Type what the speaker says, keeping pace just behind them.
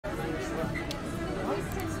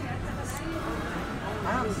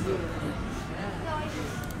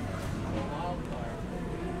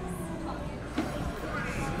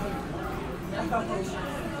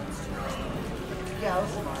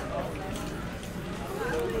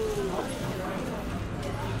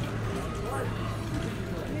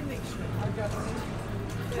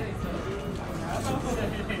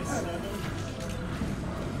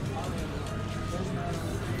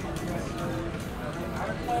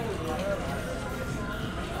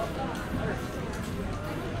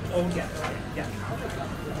Oh, yeah, yeah.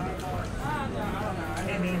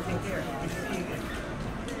 Hey, man, take care. Good to see you again.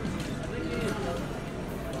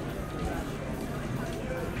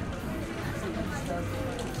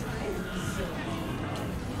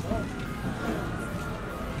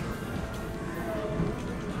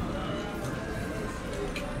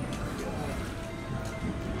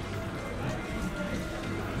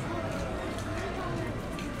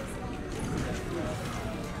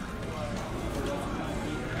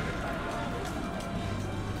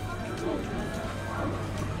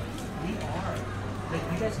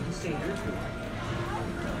 You guys can stay here too.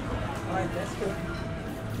 Alright, that's good.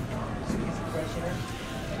 Squeeze the fresh air.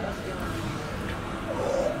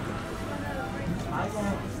 I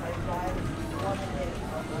drive 1 minute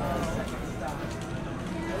of the second stop.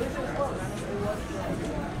 At least it was close. It was close.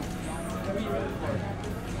 What are you ready for?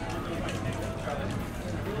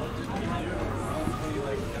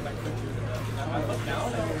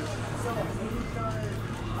 So, we started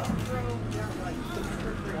upthrow down like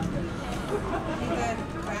and then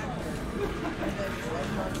factor. And then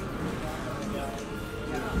yeah.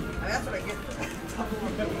 That's what I get for that.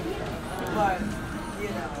 But, you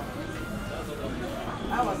know,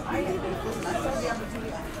 I didn't listen, I saw the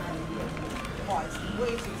opportunity, I had to do it. Oh, it's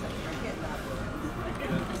way too tough. I can't not do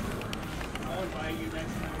it. I'll invite you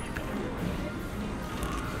next time.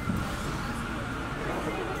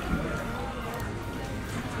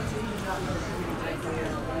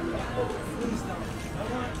 Please don't.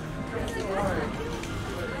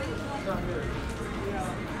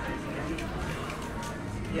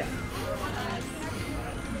 Yeah.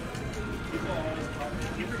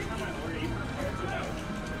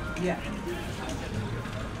 Yeah.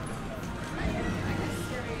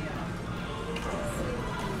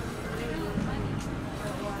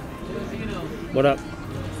 What up?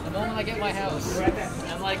 The moment I get my house,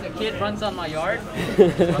 and like a kid runs on my yard,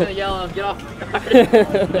 I'm gonna yell, "Get off the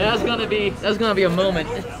yard!" That's gonna be a moment.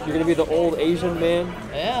 You're gonna be the old Asian man.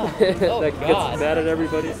 Yeah. Oh that God. gets mad at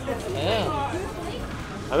everybody. Yeah.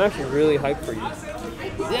 I'm actually really hyped for you.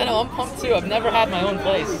 Yeah, no, I'm pumped too. I've never had my own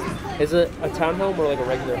place. Is it a townhome or like a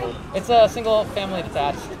regular home? It's a single family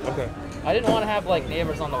detached. Okay. I didn't want to have like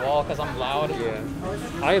neighbors on the wall because I'm loud. Yeah.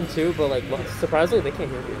 I am too, but like surprisingly they can't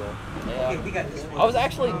hear me though. Yeah. I was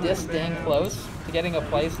actually this dang close to getting a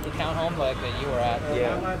place, the townhome like that you were at.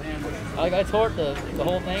 Yeah. Like I toured the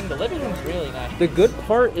whole thing. The living room's really nice. The good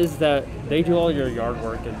part is that they do all your yard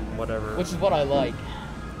work and whatever. Which is what I like.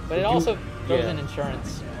 But it also goes in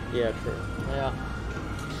insurance. Yeah, true. Yeah.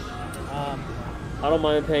 I don't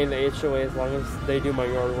mind paying the HOA as long as they do my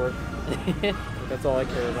yard work. That's all I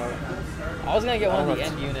care about. I was gonna get one of the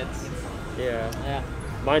end units. Yeah. Yeah.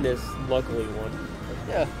 Mine is luckily one.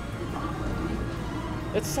 Yeah.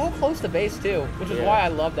 It's so close to base too, which is why I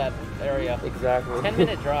love that area. Exactly.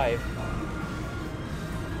 10-minute drive.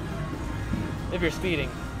 If you're speeding.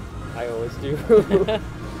 I always do.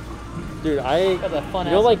 Dude, you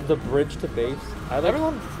know, like the bridge to base.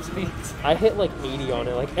 Everyone speeds. I hit like 80 on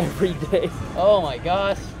it like every day. Oh my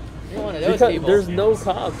gosh, you're one of those because people. There's no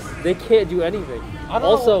cops. They can't do anything. I don't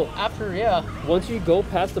also, know, after once you go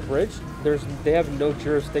past the bridge, they have no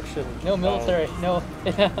jurisdiction. No military, no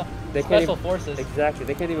they special forces. Exactly,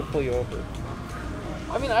 they can't even pull you over.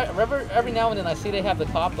 I mean, I remember every now and then I see they have the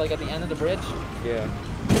cop like at the end of the bridge. Yeah.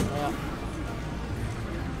 Yeah.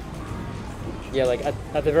 Yeah, like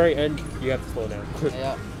at the very end, you have to slow down.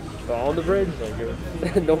 Yeah. But on the bridge,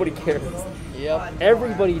 like, nobody cares. Yep.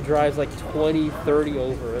 Everybody drives like 20, 30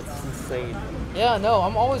 over. It's insane. Yeah, no,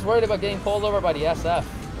 I'm always worried about getting pulled over by the SF.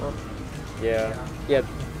 Yeah. Yeah,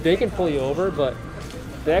 they can pull you over, but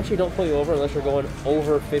they actually don't pull you over unless you're going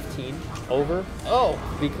over 15 over. Oh.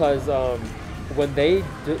 Because when they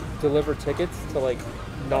deliver tickets to like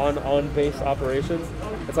non-on-base operations,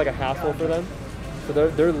 it's like a hassle for them. So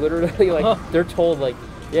they're literally like they're told like,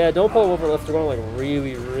 yeah, don't pull over unless they're going like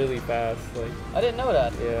really, really fast. Like I didn't know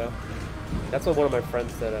that. Yeah, that's what one of my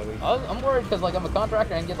friends said at least. I'm worried because like I'm a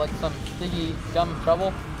contractor and get like some sticky dumb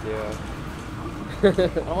trouble. Yeah. I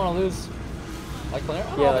don't want to lose my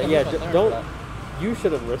clearance. Yeah, don't. You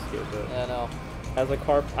shouldn't risk it. But yeah, no. As a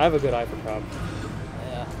car, I have a good eye for cops.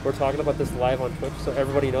 Yeah. we're talking about this live on Twitch, so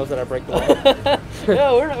everybody knows that I break the law.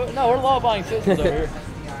 we're law-abiding citizens over here.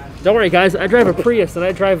 Don't worry, guys. I drive a Prius and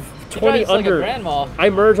I drive 20 under. Like a grandma. I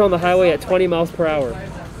merge on the highway at 20 miles per hour,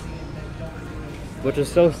 which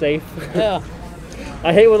is so safe. Yeah.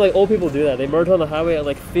 I hate when like old people do that. They merge on the highway at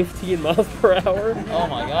like 15 miles per hour. Oh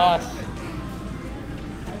my gosh.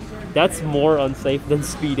 That's more unsafe than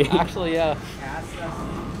speeding. Actually, yeah.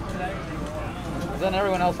 Then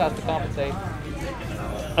everyone else has to compensate.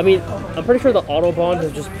 I mean, I'm pretty sure the Autobahn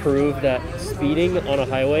has just proved that speeding on a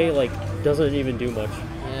highway like doesn't even do much.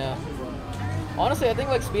 Yeah. Honestly, I think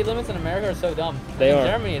like speed limits in America are so dumb. They are. In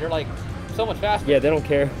Germany, they're like so much faster. Yeah, they don't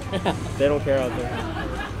care. They don't care out there.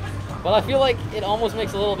 But I feel like it almost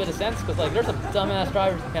makes a little bit of sense because like there's some dumbass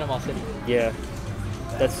drivers in Panama City. Yeah,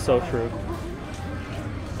 that's so true.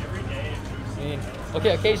 I mean,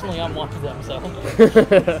 okay, occasionally I'm one of them, so.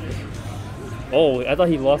 Oh, I thought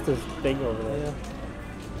he lost his thing over there. Yeah.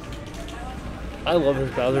 I love this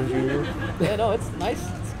Bowser Jr. Yeah, no, it's nice.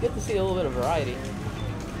 It's good to see a little bit of variety.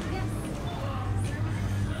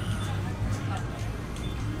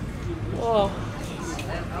 Oh.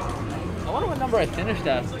 I wonder what number I finished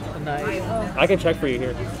at tonight. I can check for you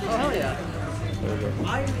here. Oh, hell yeah. There we go.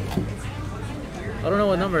 I don't know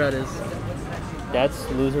what number that is. That's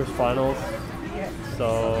losers finals.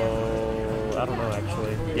 So I don't know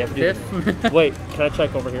actually. You have to do. Fifth? Wait, can I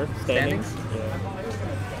check over here? Standings? Standings? Yeah.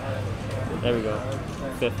 There we go.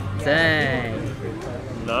 5th.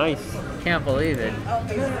 Dang. Nice. Can't believe it.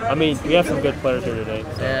 I mean, we have some good players here today.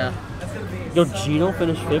 So. Yeah. Yo, Gino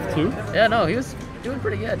finished 5th too? Yeah, no, he was doing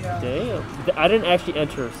pretty good. Damn. I didn't actually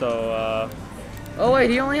enter, so Oh wait,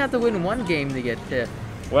 he only had to win one game to get 5th.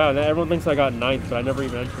 wow, now everyone thinks I got 9th, but I never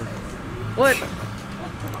even entered. What?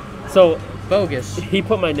 So Bogus. he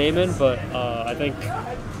put my name in, but I think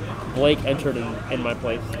Blake entered in my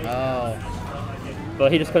place. Oh.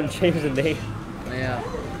 But he just couldn't change the name. Yeah.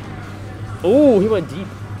 Oh, he went deep.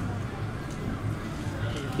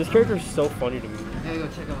 This character is so funny to me. I gotta go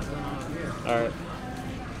check out what's going on over here. Alright.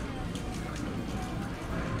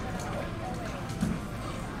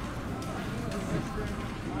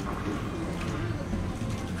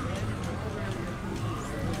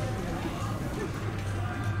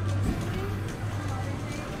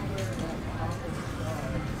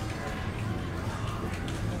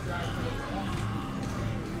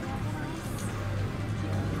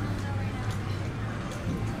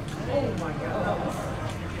 Oh my god.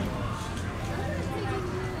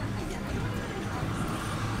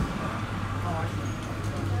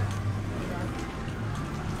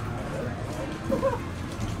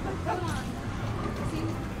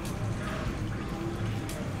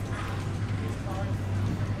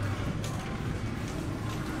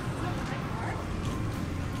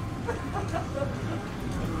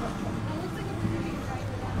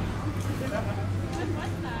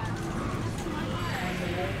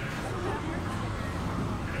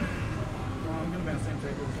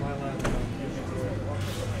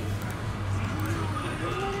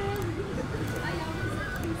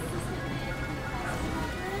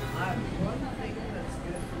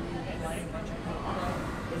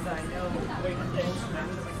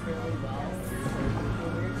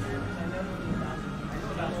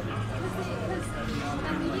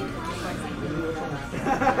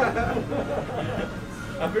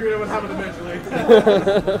 I figured it would happen eventually.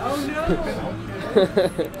 Oh no!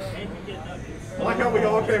 I like how we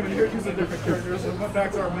all came in here using different characters and went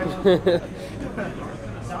back to our main.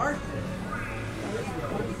 Dark.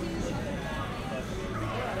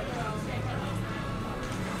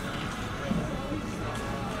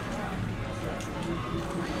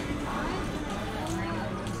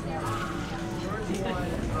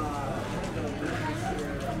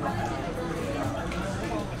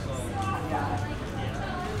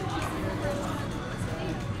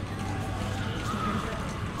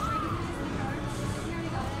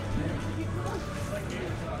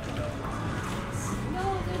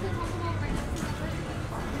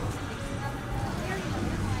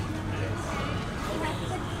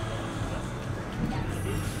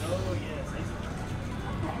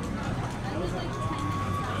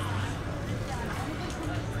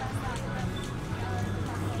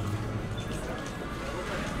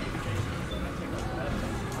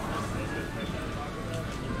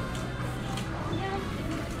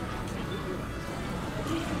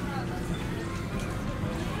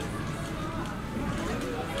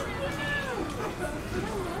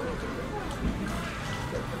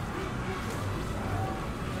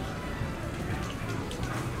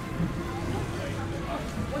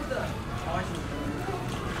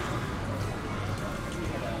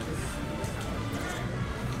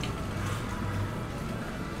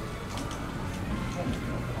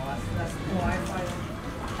 that's Wi-Fi.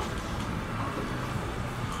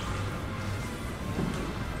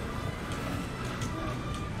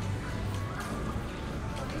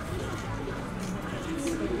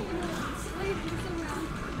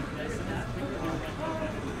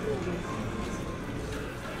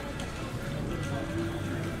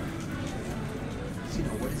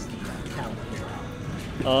 What is the count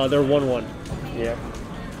here? They're 1-1. Yeah.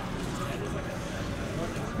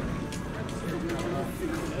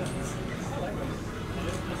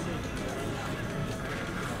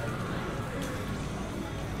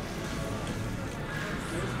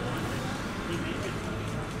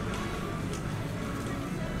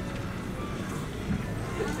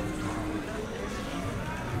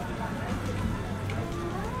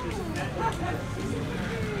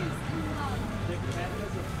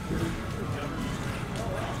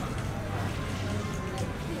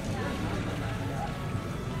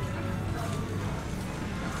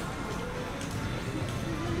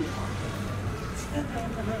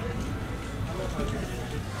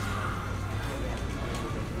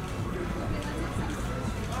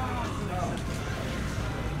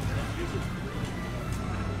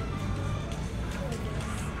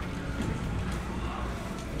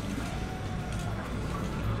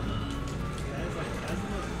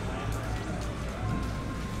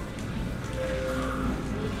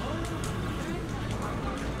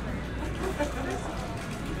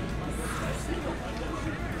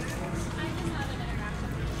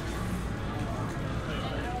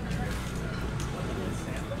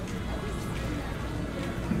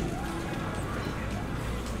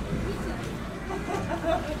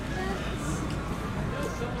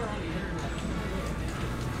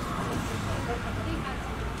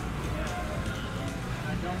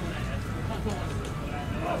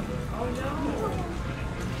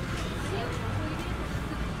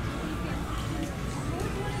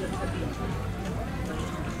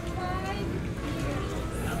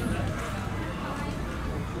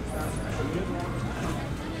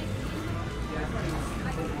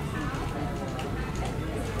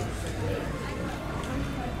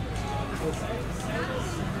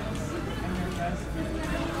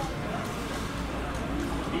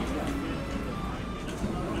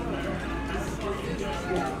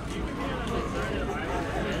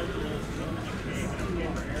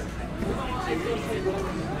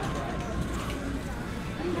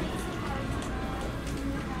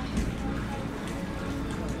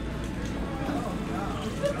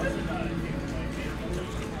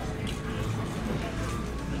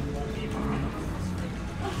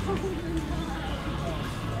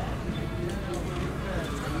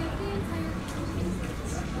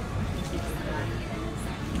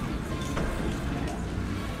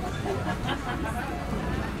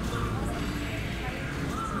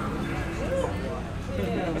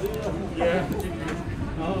 Yeah.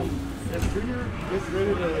 If Junior gets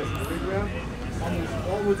ready to regrab,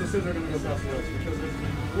 all with the scissors are going to go past the rest because it's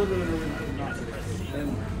literally not to. And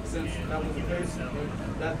since that was the case,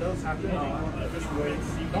 that does happen. Just wait.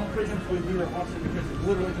 Don't pretend we were watching because it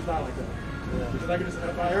literally just died like that. Yeah. Because I can just,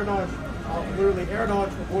 if I air dodge, I'll literally air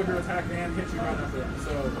dodge, avoid your attack, and hit you right after that.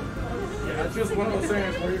 So, yeah, it's just one of those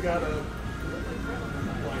things where you gotta,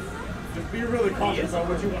 like, just be really cautious about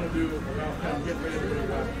what you want to do about kind of getting ready to do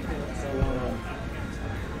that. So,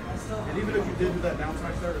 and even if you did do that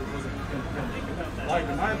downside start, it wasn't, like,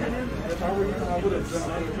 in my opinion, if I were you, I would have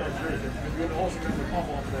done a fully charged version, because you would also been the pump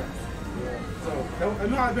off that. Yeah. So,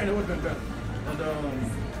 in my opinion, it would have been better. And,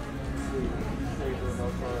 let's see.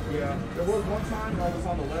 Yeah, there was one time I was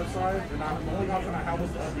on the left side, and the only option I had was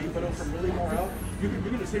the upbeat, but it was from really far out. You can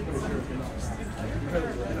just hit with a shuriken,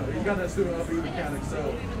 because you got that stupid upbeat mechanic, so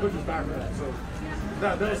which is back up. So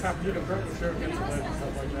that does happen. You can throw the shuriken and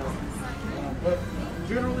stuff like that. But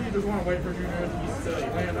generally, you just want to wait for Junior to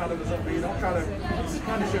land out of his upbeat. Don't try to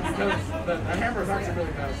punish him because the hammer is actually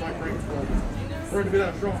really fast. It's like range for it to be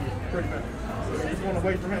that strong, pretty fast. So you just want to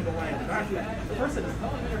wait for him to land. And actually, the person is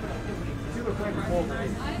either playing or both. I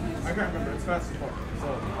can't remember. It's fast as fuck. So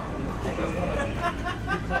you just want to be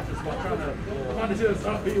cautious about trying to punish his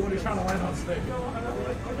upbeat when he's trying to land on stick. Yeah.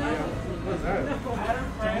 What is that?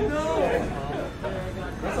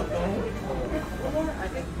 That's a phone.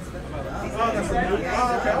 Oh, that's a new.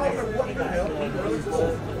 Oh, okay. I don't know what the hell. Really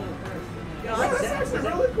cool. That's actually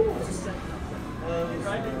really cool.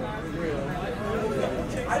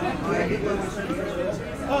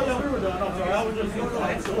 Oh, no, we were done. I'm sorry. I was just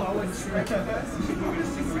going so I wasn't sure.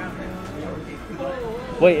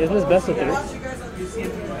 Wait, isn't this best of 3?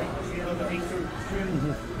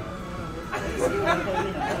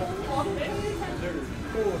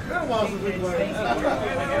 Cool. It's been a while since we played.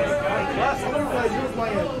 Last time we played, you were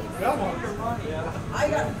playing I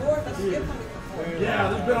got fourth. I skipped him.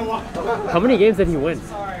 Yeah, it's been a while. How many games did he win?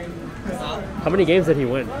 How many games did he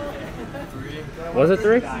win? Was it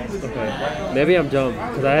 3? Okay. Maybe I'm dumb,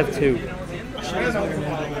 because I have 2.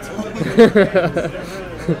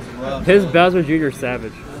 His BowserJR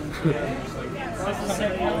savage.